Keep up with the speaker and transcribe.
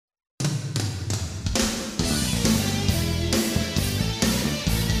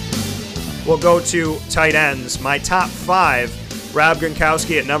we'll go to tight ends. My top 5, Rob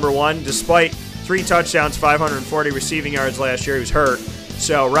Gronkowski at number 1. Despite 3 touchdowns, 540 receiving yards last year, he was hurt.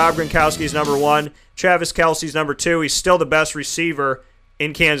 So Rob Gronkowski's number 1. Travis Kelce's number 2. He's still the best receiver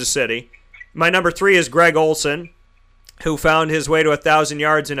in Kansas City. My number 3 is Greg Olsen, who found his way to 1,000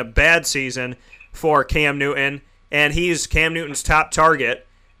 yards in a bad season for Cam Newton, and he's Cam Newton's top target.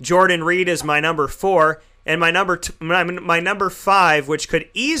 Jordan Reed is my number 4, and my number 5, which could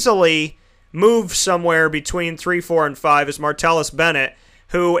easily move somewhere between 3, 4, and 5, is Martellus Bennett,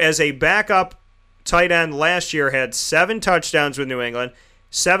 who as a backup tight end last year had 7 touchdowns with New England,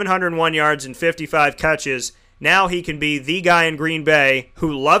 701 yards and 55 catches. Now he can be the guy in Green Bay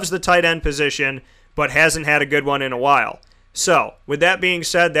who loves the tight end position but hasn't had a good one in a while. So, with that being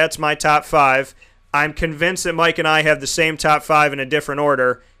said, that's my top 5. I'm convinced that Mike and I have the same top 5 in a different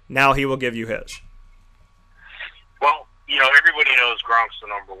order. Now he will give you his. Well, everybody knows Gronk's the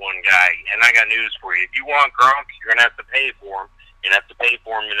number 1 guy, and I got news for you. If you want Gronk, you're going to have to pay for him. You're going to have to pay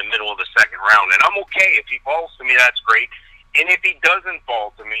for him in the middle of the second round. And I'm okay. If he falls to me, that's great. And if he doesn't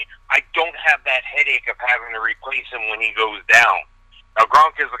fall to me, I don't have that headache of having to replace him when he goes down. Now,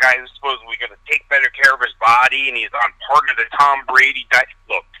 Gronk is the guy who's supposedly going to take better care of his body, and he's on part of the Tom Brady diet.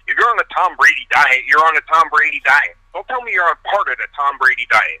 Look, if you're on the Tom Brady diet, you're on a Tom Brady diet. Don't tell me you're on part of the Tom Brady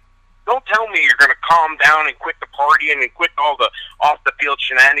diet. Don't tell me you're going to calm down and quit the partying and quit all the off-the-field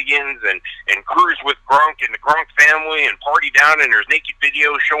shenanigans and cruise with Gronk and the Gronk family and party down and there's naked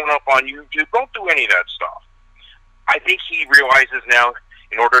videos showing up on YouTube. Don't do any of that stuff. I think he realizes now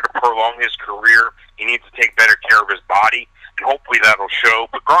in order to prolong his career, he needs to take better care of his body, and hopefully that'll show.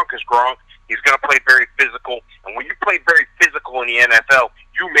 But Gronk is Gronk. He's going to play very physical, and when you play very physical in the NFL,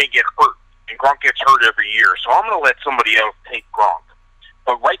 you may get hurt, and Gronk gets hurt every year. So I'm going to let somebody else take Gronk.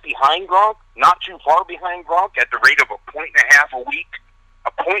 But right behind Gronk, not too far behind Gronk, at the rate of 1.5 points a week,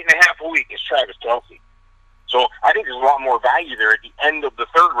 1.5 points a week is Travis Kelce. So I think there's a lot more value there at the end of the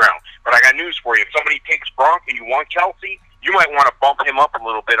third round. But I got news for you. If somebody takes Gronk and you want Kelce, you might want to bump him up a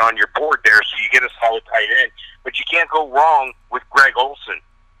little bit on your board there so you get a solid tight end. But you can't go wrong with Greg Olsen.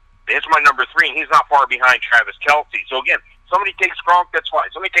 That's my number 3, and he's not far behind Travis Kelce. So again, somebody takes Gronk, that's fine.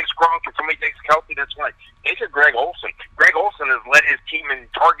 Somebody takes Gronk and somebody takes Kelce, that's fine. Take a Greg Olsen. Greg Olsen has led his team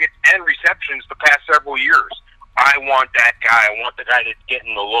in targets and receptions the past several years. I want that guy. I want the guy that's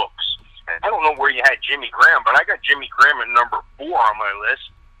getting the looks. And I don't know where you had Jimmy Graham, but I got Jimmy Graham at number 4 on my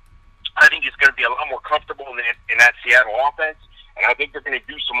list. I think he's going to be a lot more comfortable in that Seattle offense, and I think they're going to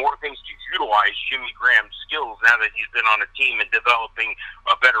do some more things to utilize Jimmy Graham's skills now that he's been on a team and developing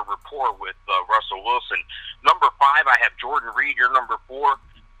a better rapport with Russell Wilson. Number 5, I have Jordan Reed. You're number 4.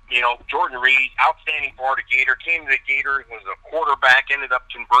 Jordan Reed, outstanding Florida Gator, came to the Gator, was a quarterback, ended up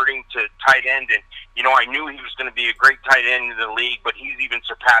converting to tight end, and, I knew he was going to be a great tight end in the league, but he's even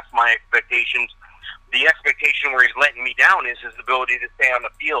surpassed my expectations. The expectation where he's letting me down is his ability to stay on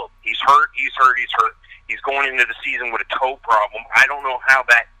the field. He's hurt. He's going into the season with a toe problem. I don't know how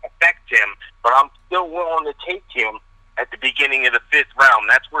that affects him, but I'm still willing to take him at the beginning of the 5th round.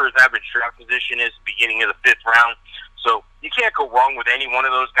 That's where his average draft position is, beginning of the 5th round. So you can't go wrong with any one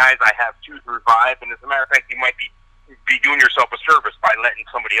of those guys. I have 2 through 5, and as a matter of fact, you might be doing yourself a service by letting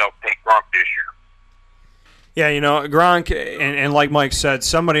somebody else take Gronk this year. Yeah, Gronk, and like Mike said,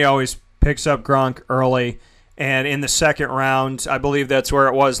 somebody always picks up Gronk early, and in the 2nd round, I believe that's where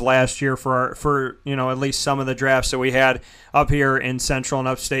it was last year for at least some of the drafts that we had up here in Central and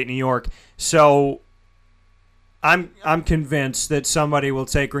Upstate New York. So I'm convinced that somebody will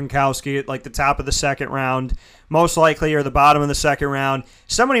take Gronkowski at like the top of the 2nd round, most likely, or the bottom of the 2nd round.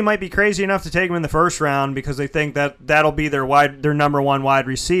 Somebody might be crazy enough to take him in the 1st round because they think that that'll be their number 1 wide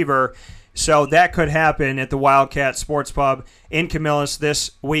receiver. So that could happen at the Wildcat Sports Pub in Camillus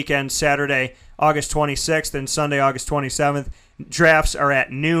this weekend, Saturday, August 26th, and Sunday, August 27th. Drafts are at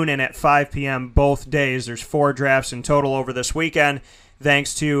noon and at 5 p.m. both days. There's 4 drafts in total over this weekend.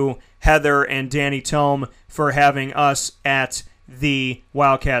 Thanks to Heather and Danny Tome for having us at the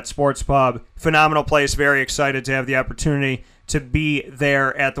Wildcat Sports Pub. Phenomenal place. Very excited to have the opportunity to be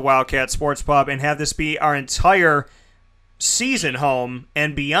there at the Wildcat Sports Pub and have this be our entire season home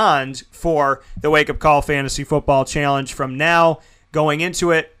and beyond for the Wake Up Call Fantasy Football Challenge. From now going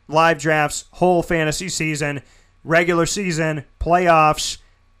into it, live drafts, whole fantasy season, regular season, playoffs,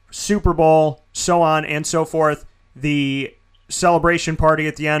 Super Bowl, so on and so forth. The celebration party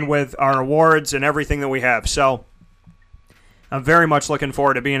at the end with our awards and everything that we have. So I'm very much looking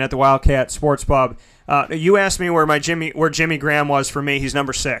forward to being at the Wildcat Sports Pub. You asked me where Jimmy Graham was for me. He's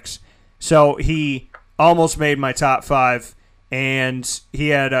number 6. So he almost made my top 5, and he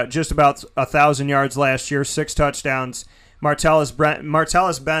had just about 1,000 yards last year, 6 touchdowns.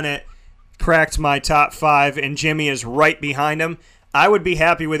 Martellus Bennett cracked my top 5 and Jimmy is right behind him, I would be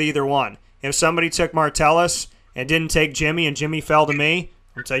happy with either one. If somebody took Martellus and didn't take Jimmy and Jimmy fell to me,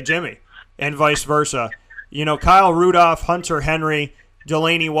 I'd say Jimmy, and vice versa. You know, Kyle Rudolph, Hunter Henry,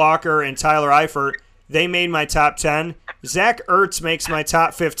 Delaney Walker, and Tyler Eifert, they made my top 10. Zach Ertz makes my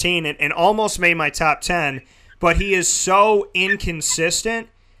top 15 and almost made my top 10, but he is so inconsistent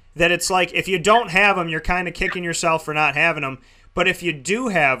that it's like if you don't have him, you're kind of kicking yourself for not having him. But if you do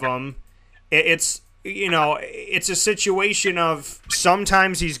have him, it's a situation of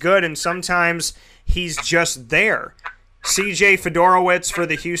sometimes he's good and sometimes he's just there. C.J. Fedorowicz for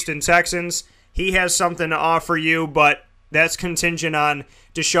the Houston Texans, he has something to offer you, but that's contingent on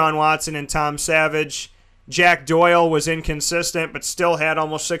Deshaun Watson and Tom Savage. Jack Doyle was inconsistent, but still had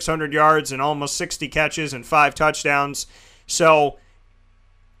almost 600 yards and almost 60 catches and 5 touchdowns. So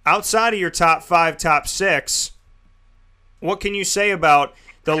outside of your top 5, top 6, what can you say about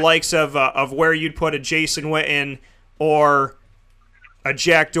the likes of where you'd put a Jason Witten or a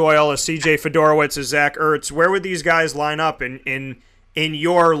Jack Doyle, a C.J. Fedorowicz, a Zach Ertz? Where would these guys line up in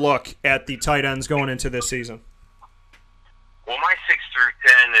your look at the tight ends going into this season? Well, my 6 through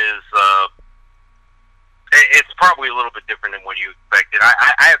 10 is it's probably a little bit different than what you expected.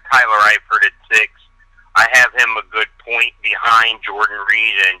 I have Tyler Eifert at 6. I have him a good point behind Jordan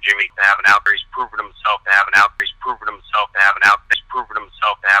Reed and Jimmy to have an out there. He's proven himself to have an out there. He's proven himself to have an out there. He's proven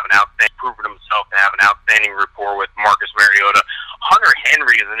himself to have an out there. Proven himself to have an outstanding rapport with Marcus Mariota. Hunter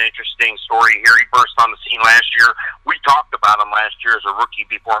Henry is an interesting story here. He burst on the scene last year. We talked about him last year as a rookie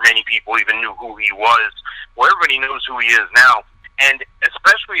before many people even knew who he was. Well, everybody knows who he is now. And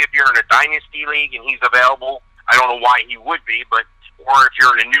especially if you're in a dynasty league and he's available, I don't know why he would be, but or if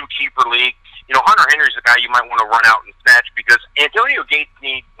you're in a new keeper league, you know, Hunter Henry's a guy you might want to run out and snatch because Antonio Gates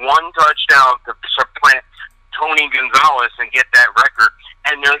needs 1 touchdown to supplant Tony Gonzalez and get that record.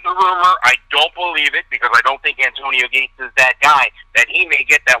 And there's a rumor, I don't believe it because I don't think Antonio Gates is that guy, that he may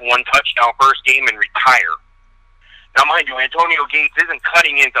get that 1 touchdown first game and retire. Now, mind you, Antonio Gates isn't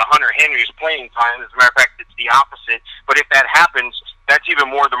cutting into Hunter Henry's playing time. As a matter of fact, it's the opposite. But if that happens, that's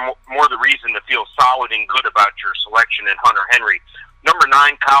even more the reason to feel solid and good about your selection in Hunter Henry. Number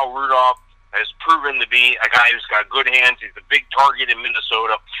 9, Kyle Rudolph has proven to be a guy who's got good hands. He's a big target in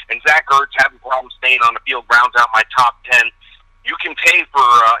Minnesota. And Zach Ertz having problems staying on the field rounds out my top 10. You can pay for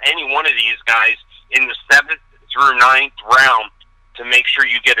any one of these guys in the 7th through 9th round to make sure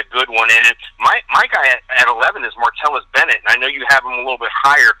you get a good one. And my guy at 11 is Martellus Bennett, and I know you have him a little bit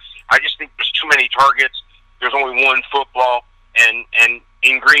higher. I just think there's too many targets. There's only one football, and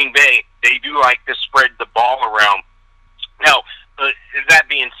in Green Bay, they do like to spread the ball around. Now, that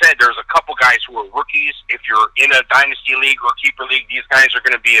being said, there's a couple guys who are rookies. If you're in a dynasty league or keeper league, these guys are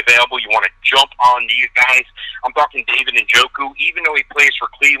going to be available. You want to jump on these guys. I'm talking David Njoku. Even though he plays for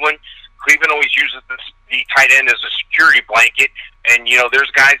Cleveland, Cleveland always uses the tight end as a security blanket. And, you know, there's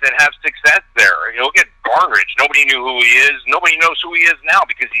guys that have success there. You look at Barnridge. Nobody knew who he is. Nobody knows who he is now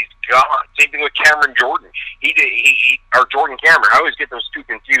because he's gone. Same thing with Cameron Jordan. Or Jordan Cameron. I always get those two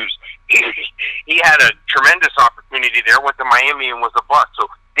confused. He had a tremendous opportunity there, went to Miami and was a bust. So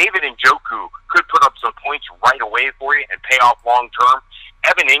David Njoku could put up some points right away for you and pay off long term.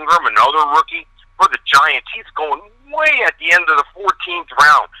 Evan Ingram, another rookie for the Giants. He's going way at the end of the 14th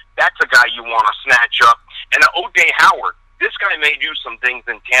round. That's a guy you want to snatch up. And O.J. Howard. This guy may do some things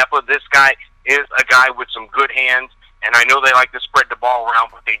in Tampa. This guy is a guy with some good hands. And I know they like to spread the ball around,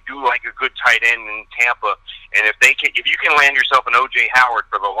 but they do like a good tight end in Tampa. And if you can land yourself an O.J. Howard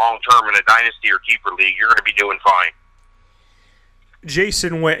for the long term in a dynasty or keeper league, you're going to be doing fine.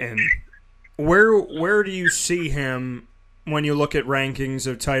 Jason Witten, where do you see him when you look at rankings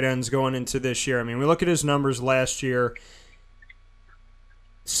of tight ends going into this year? I mean, we look at his numbers last year.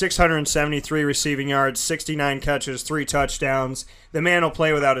 673 receiving yards, 69 catches, 3 touchdowns. The man will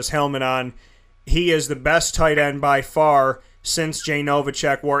play without his helmet on. He is the best tight end by far since Jay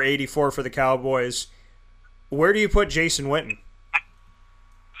Novacek wore 84 for the Cowboys. Where do you put Jason Witten?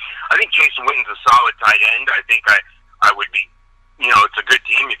 I think Jason Witten's a solid tight end. I think I would be, you know, it's a good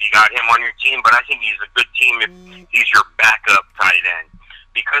team if you got him on your team, but I think he's a good team if he's your backup tight end.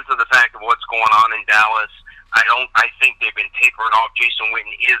 Because of the fact of what's going on in Dallas, I think they've been tapering off. Jason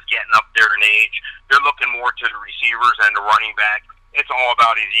Witten is getting up there in age. They're looking more to the receivers and the running back. It's all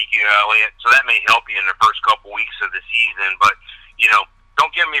about Ezekiel Elliott, so that may help you in the first couple weeks of the season. But, you know,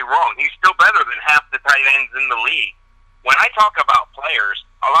 don't get me wrong. He's still better than half the tight ends in the league. When I talk about players,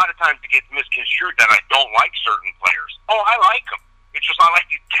 a lot of times it gets misconstrued that I don't like certain players. Oh, I like them. It's just I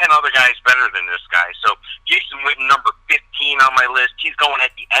like these 10 other guys better than this guy. So Jason Witten, number 15 on my list. He's going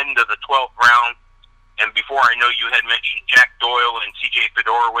at the end of the 12th round. And before I know, you had mentioned Jack Doyle and C.J.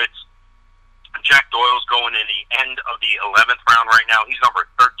 Fedorowicz. Jack Doyle's going in the end of the 11th round right now. He's number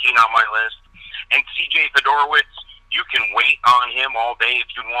 13 on my list. And C.J. Fedorowicz, you can wait on him all day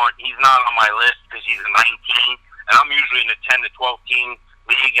if you want. He's not on my list because he's a 19, and I'm usually in a 10 to 12 team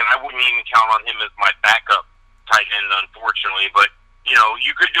league, and I wouldn't even count on him as my backup tight end, unfortunately. But, you know,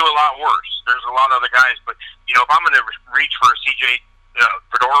 you could do a lot worse. There's a lot of other guys, but, you know, if I'm going to reach for C.J.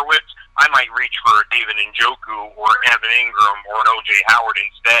 Fedorowicz, I might reach for David Njoku or Evan Ingram or an O.J. Howard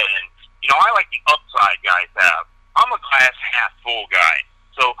instead. And, you know, I like the upside guys have. I'm a glass half full guy.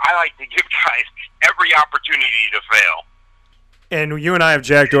 So I like to give guys every opportunity to fail. And you and I have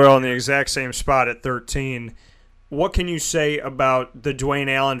Jack Doyle in the exact same spot at 13. What can you say about the Dwayne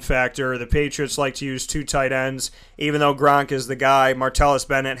Allen factor? The Patriots like to use two tight ends, even though Gronk is the guy. Martellus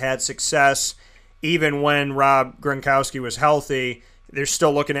Bennett had success. Even when Rob Gronkowski was healthy, they're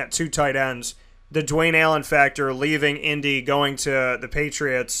still looking at two tight ends. The Dwayne Allen factor, leaving Indy, going to the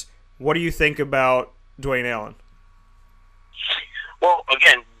Patriots, what do you think about Dwayne Allen? Well,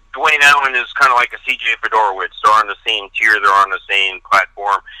 again, Dwayne Allen is kind of like a C.J. Fedorowicz. They're on the same tier. They're on the same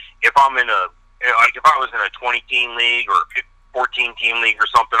platform. If I'm in if I was in a 20-team league or 14-team league or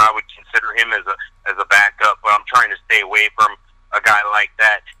something, I would consider him as a backup. But I'm trying to stay away from a guy like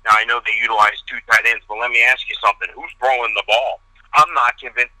that. Now, I know they utilize two tight ends, but let me ask you something. Who's throwing the ball? I'm not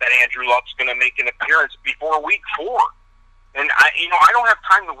convinced that Andrew Luck's going to make an appearance before week 4. And I don't have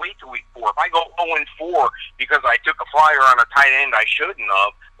time to wait till week 4. If I go 0-4 because I took a flyer on a tight end I shouldn't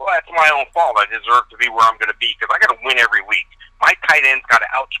have, well, that's my own fault. I deserve to be where I'm going to be because I got to win every week. My tight end's got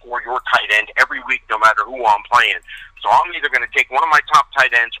to outscore your tight end every week, no matter who I'm playing. So I'm either going to take one of my top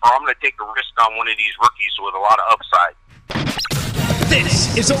tight ends, or I'm going to take a risk on one of these rookies with a lot of upside.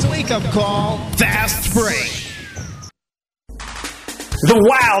 This is a wake-up call. Fast break. The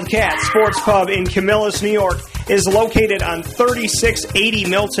Wildcat Sports Pub in Camillus, New York is located on 3680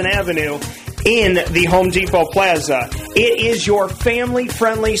 Milton Avenue in the Home Depot Plaza. It is your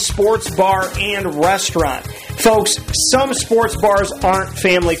family-friendly sports bar and restaurant. Folks, some sports bars aren't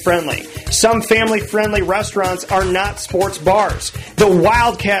family-friendly. Some family-friendly restaurants are not sports bars. The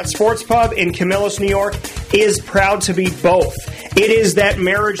Wildcat Sports Pub in Camillus, New York is proud to be both. It is that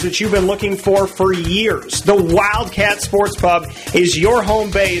marriage that you've been looking for years. The Wildcat Sports Pub is your home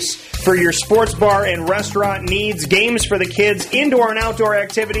base for your sports bar and restaurant needs, games for the kids, indoor and outdoor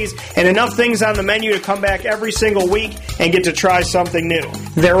activities, and enough things on the menu to come back every single week and get to try something new.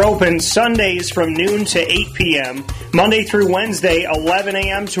 They're open Sundays from noon to 8 p.m., Monday through Wednesday, 11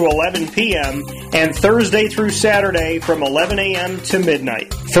 a.m. to 11 p.m., and Thursday through Saturday from 11 a.m. to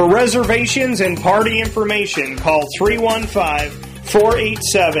midnight. For reservations and party information, call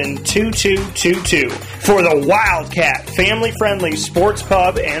 315-487-2222 for the Wildcat family-friendly sports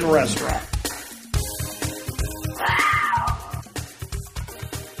pub and restaurant.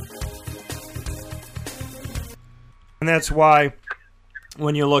 And that's why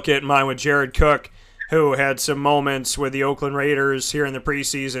when you look at mine with Jared Cook, who had some moments with the Oakland Raiders here in the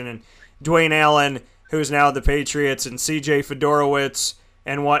preseason, and Dwayne Allen, who's now the Patriots, and C.J. Fedorowicz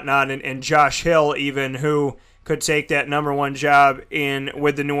and whatnot, and Josh Hill even, who could take that number one job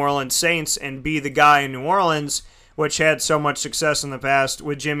with the New Orleans Saints and be the guy in New Orleans, which had so much success in the past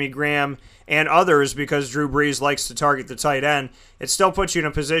with Jimmy Graham and others because Drew Brees likes to target the tight end. It still puts you in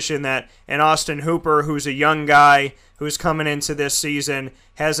a position that an Austin Hooper, who's a young guy who's coming into this season,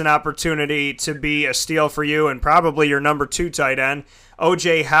 has an opportunity to be a steal for you and probably your number 2 tight end.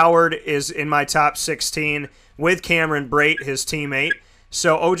 O.J. Howard is in my top 16 with Cameron Brate, his teammate.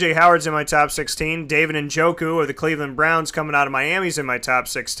 So O.J. Howard's in my top 16. David Njoku of the Cleveland Browns coming out of Miami's in my top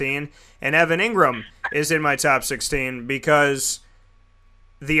 16. And Evan Ingram is in my top 16 because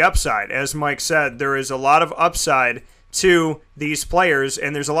the upside, as Mike said, there is a lot of upside to these players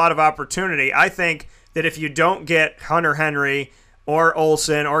and there's a lot of opportunity. I think that if you don't get Hunter Henry or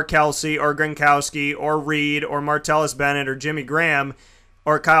Olsen or Kelsey or Gronkowski or Reed or Martellus Bennett or Jimmy Graham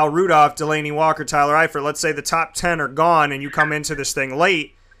or Kyle Rudolph, Delaney Walker, Tyler Eifert, let's say the top 10 are gone and you come into this thing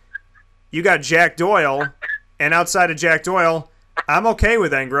late, you got Jack Doyle, and outside of Jack Doyle, I'm okay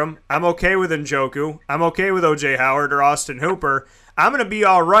with Ingram, I'm okay with Njoku, I'm okay with O.J. Howard or Austin Hooper. I'm going to be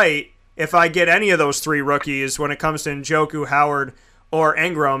all right if I get any of those 3 rookies when it comes to Njoku, Howard, or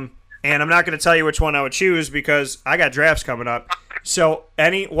Ingram, and I'm not going to tell you which one I would choose because I got drafts coming up. So,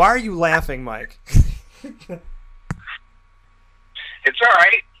 why are you laughing, Mike? It's all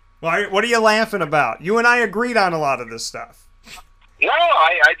right. What are you laughing about? You and I agreed on a lot of this stuff. No,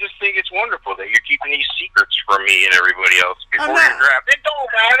 I just think it's wonderful that you're keeping these secrets from me and everybody else before your draft. It don't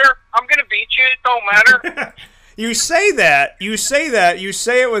matter. I'm going to beat you. It don't matter. You say that. You say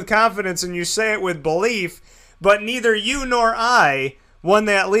it with confidence and you say it with belief, but neither you nor I won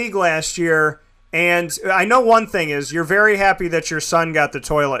that league last year And I know one thing is you're very happy that your son got the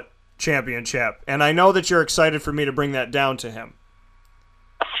toilet championship, and I know that you're excited for me to bring that down to him.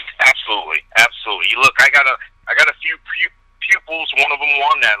 Absolutely. Look, I got a few pupils. One of them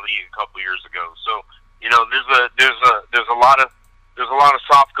won that league a couple years ago. So there's a lot of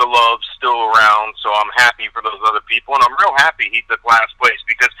Sofka love still around. So I'm happy for those other people, and I'm real happy he took last place,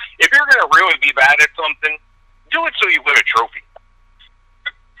 because if you're going to really be bad at something, do it so you win a trophy.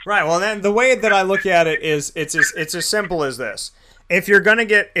 Right. Well, then the way that I look at it is it's as simple as this. If you're not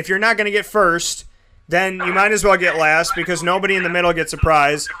going to get first, then you might as well get last, because nobody in the middle gets a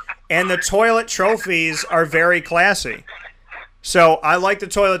prize. And the toilet trophies are very classy. So I like the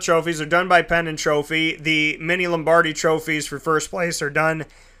toilet trophies. They're done by Pen and Trophy. The mini Lombardi trophies for first place are done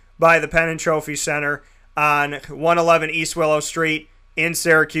by the Pen and Trophy Center on 111 East Willow Street in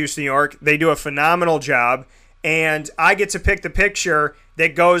Syracuse, New York. They do a phenomenal job. And I get to pick the picture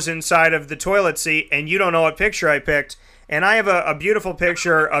that goes inside of the toilet seat, and you don't know what picture I picked. And I have a beautiful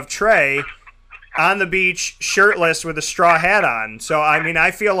picture of Trey on the beach, shirtless with a straw hat on. So, I mean,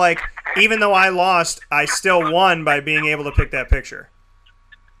 I feel like even though I lost, I still won by being able to pick that picture.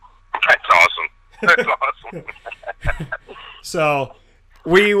 That's awesome. So,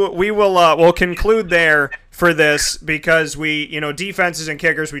 we'll conclude there for this, because defenses and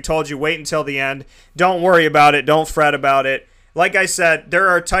kickers, we told you, wait until the end. Don't worry about it. Don't fret about it. Like I said, there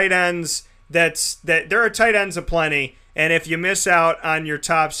are tight ends there are tight ends aplenty, and if you miss out on your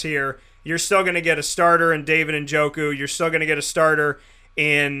tops here, you're still going to get a starter in David Njoku. You're still going to get a starter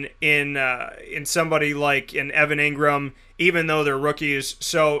in somebody like in Evan Ingram, even though they're rookies.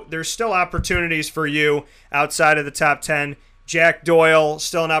 So there's still opportunities for you outside of the top 10. Jack Doyle,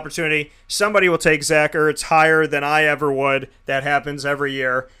 still an opportunity. Somebody will take Zach Ertz higher than I ever would. That happens every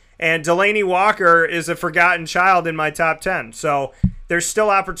year. And Delanie Walker is a forgotten child in my top 10. So there's still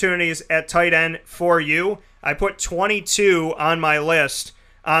opportunities at tight end for you. I put 22 on my list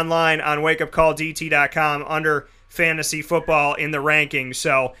online on wakeupcalldt.com under fantasy football in the rankings.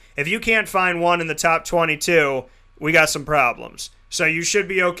 So if you can't find one in the top 22, we got some problems. So you should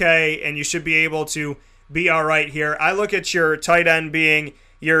be okay, and you should be able to be all right here. I look at your tight end being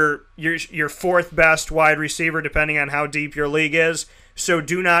your fourth best wide receiver, depending on how deep your league is. So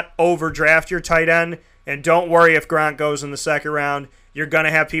do not overdraft your tight end, and don't worry if Gronk goes in the second round. You're going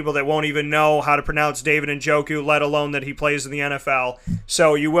to have people that won't even know how to pronounce David Njoku, let alone that he plays in the NFL.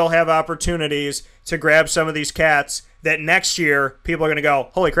 So you will have opportunities to grab some of these cats that next year people are going to go,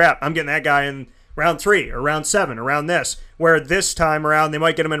 holy crap, I'm getting that guy in round 3 or round 7, around this. Where this time around they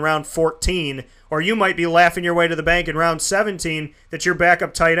might get him in round 14, or you might be laughing your way to the bank in round 17 that your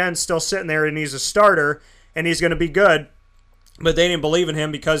backup tight end's still sitting there and he's a starter and he's going to be good, but they didn't believe in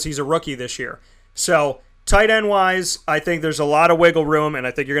him because he's a rookie this year. So tight end wise, I think there's a lot of wiggle room, and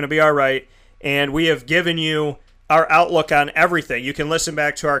I think you're going to be all right. And we have given you our outlook on everything. You can listen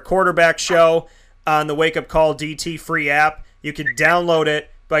back to our quarterback show on the Wake Up Call DT free app. You can download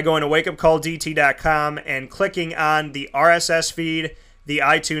it by going to wakeupcalldt.com and clicking on the RSS feed, the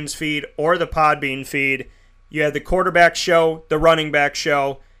iTunes feed, or the Podbean feed. You have the quarterback show, the running back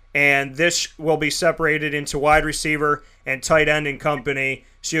show, and this will be separated into wide receiver and tight end and company.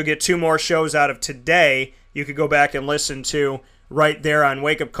 So you'll get 2 more shows out of today you could go back and listen to right there on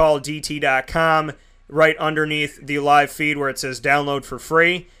wakeupcalldt.com, right underneath the live feed where it says download for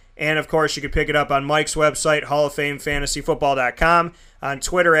free. And, of course, you can pick it up on Mike's website, HallOfFameFantasyFootball.com, on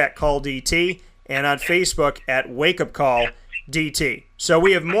Twitter at CallDT, and on Facebook at WakeUpCallDT. So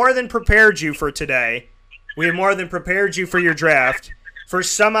we have more than prepared you for today. We have more than prepared you for your draft. For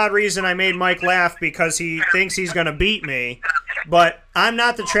some odd reason, I made Mike laugh because he thinks he's going to beat me. But I'm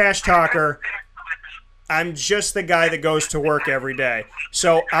not the trash talker. I'm just the guy that goes to work every day.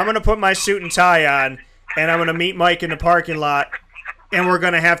 So I'm going to put my suit and tie on, and I'm going to meet Mike in the parking lot, and we're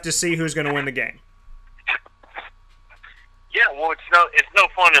going to have to see who's going to win the game. Yeah, well, it's no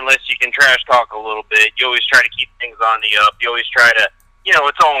fun unless you can trash talk a little bit. You always try to keep things on the up. You always try to,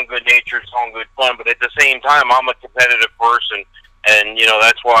 it's all in good nature, it's all in good fun. But at the same time, I'm a competitive person, and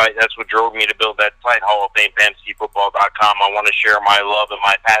that's what drove me to build that site, HallOfFameFantasyFootball.com. I want to share my love and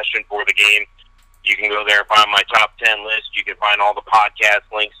my passion for the game. You can go there and find my top 10 list. You can find all the podcast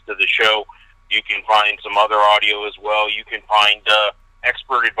links to the show. You can find some other audio as well. You can find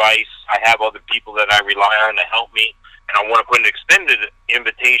expert advice. I have other people that I rely on to help me. And I want to put an extended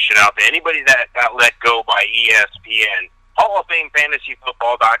invitation out to anybody that got let go by ESPN.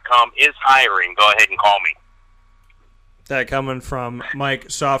 HallOfFameFantasyFootball.com is hiring. Go ahead and call me. That coming from Mike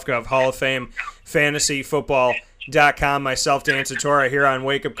Sofka of Hall of Fame Fantasy Football.com. Myself, Dan Satora, here on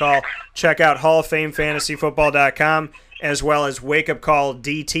Wake Up Call check out HallOfFameFantasyFootball.com as well as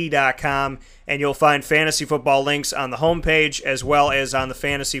WakeUpCallDT.com, and you'll find fantasy football links on the homepage as well as on the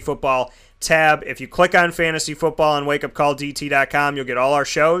fantasy football tab. If you click on fantasy football on WakeUpCallDT.com, you'll get all our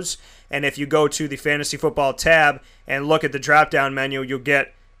shows. And if you go to the fantasy football tab and look at the drop-down menu, you'll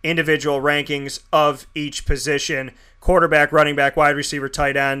get individual rankings of each position: quarterback, running back, wide receiver,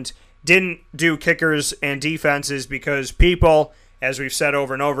 tight end. Didn't do kickers and defenses because people, as we've said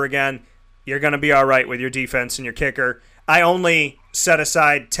over and over again, you're going to be all right with your defense and your kicker. I only set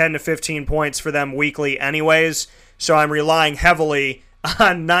aside 10 to 15 points for them weekly anyways, so I'm relying heavily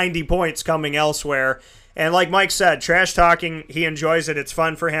on 90 points coming elsewhere. And like Mike said, trash talking, he enjoys it. It's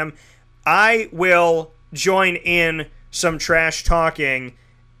fun for him. I will join in some trash talking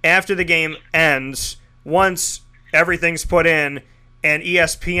after the game ends, once everything's put in and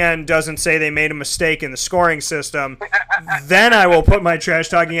ESPN doesn't say they made a mistake in the scoring system. Then I will put my trash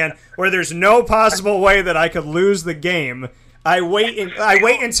talking in where there's no possible way that I could lose the game. I wait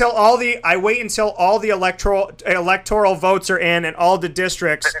until all the electoral votes are in and all the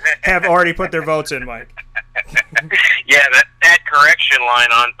districts have already put their votes in, Mike. Yeah, that correction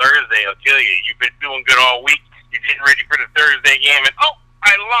line on Thursday, I'll tell you, you've been feeling good all week. You're getting ready for the Thursday game, and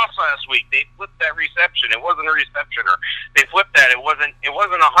I lost last week. They flipped that reception. It wasn't a reception, or they flipped that. It wasn't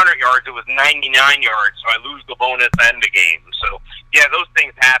 100 yards. It was 99 yards. So I lose the bonus and the game. So yeah, those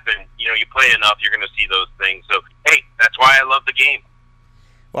things happen. You play enough, you're going to see those things. So hey, that's why I love the game.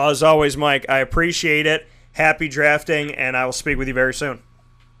 Well, as always, Mike, I appreciate it. Happy drafting, and I will speak with you very soon.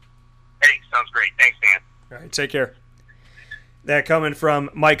 Hey, sounds great. Thanks, Dan. All right, take care. That coming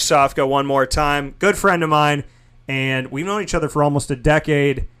from Mike Sofka one more time. Good friend of mine. And we've known each other for almost a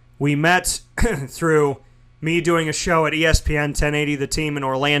decade. We met through me doing a show at ESPN 1080 The Team in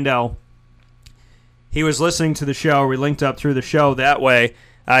Orlando. He was listening to the show. We linked up through the show that way.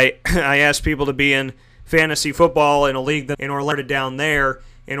 I asked people to be in fantasy football in a league in Orlando down there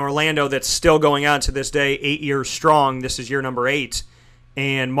in Orlando that's still going on to this day, 8 years strong. This is year number 8.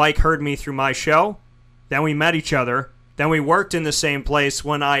 And Mike heard me through my show. Then we met each other. Then we worked in the same place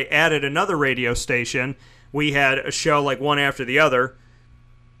when I added another radio station. We had a show like one after the other.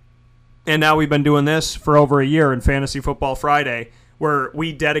 And now we've been doing this for over a year in Fantasy Football Friday, where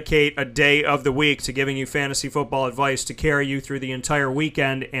we dedicate a day of the week to giving you fantasy football advice to carry you through the entire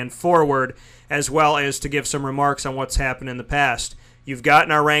weekend and forward, as well as to give some remarks on what's happened in the past. You've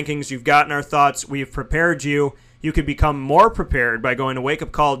gotten our rankings. You've gotten our thoughts. We've prepared you. You could become more prepared by going to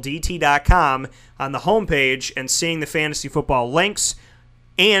wakeupcalldt.com on the homepage and seeing the fantasy football links,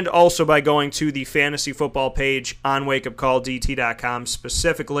 and also by going to the fantasy football page on wakeupcalldt.com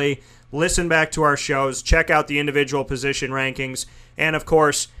specifically. Listen back to our shows, check out the individual position rankings, and of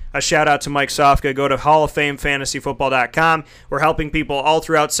course, a shout out to Mike Sofka. Go to HallOfFameFantasyFootball.com. We're helping people all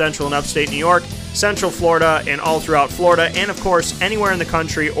throughout Central and Upstate New York, Central Florida, and all throughout Florida, and of course, anywhere in the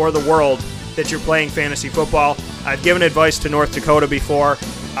country or the world that you're playing fantasy football. I've given advice to North Dakota before.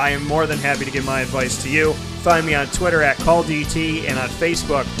 I am more than happy to give my advice to you. Find me on Twitter at CallDT and on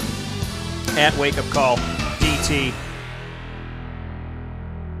Facebook at WakeUpCallDT.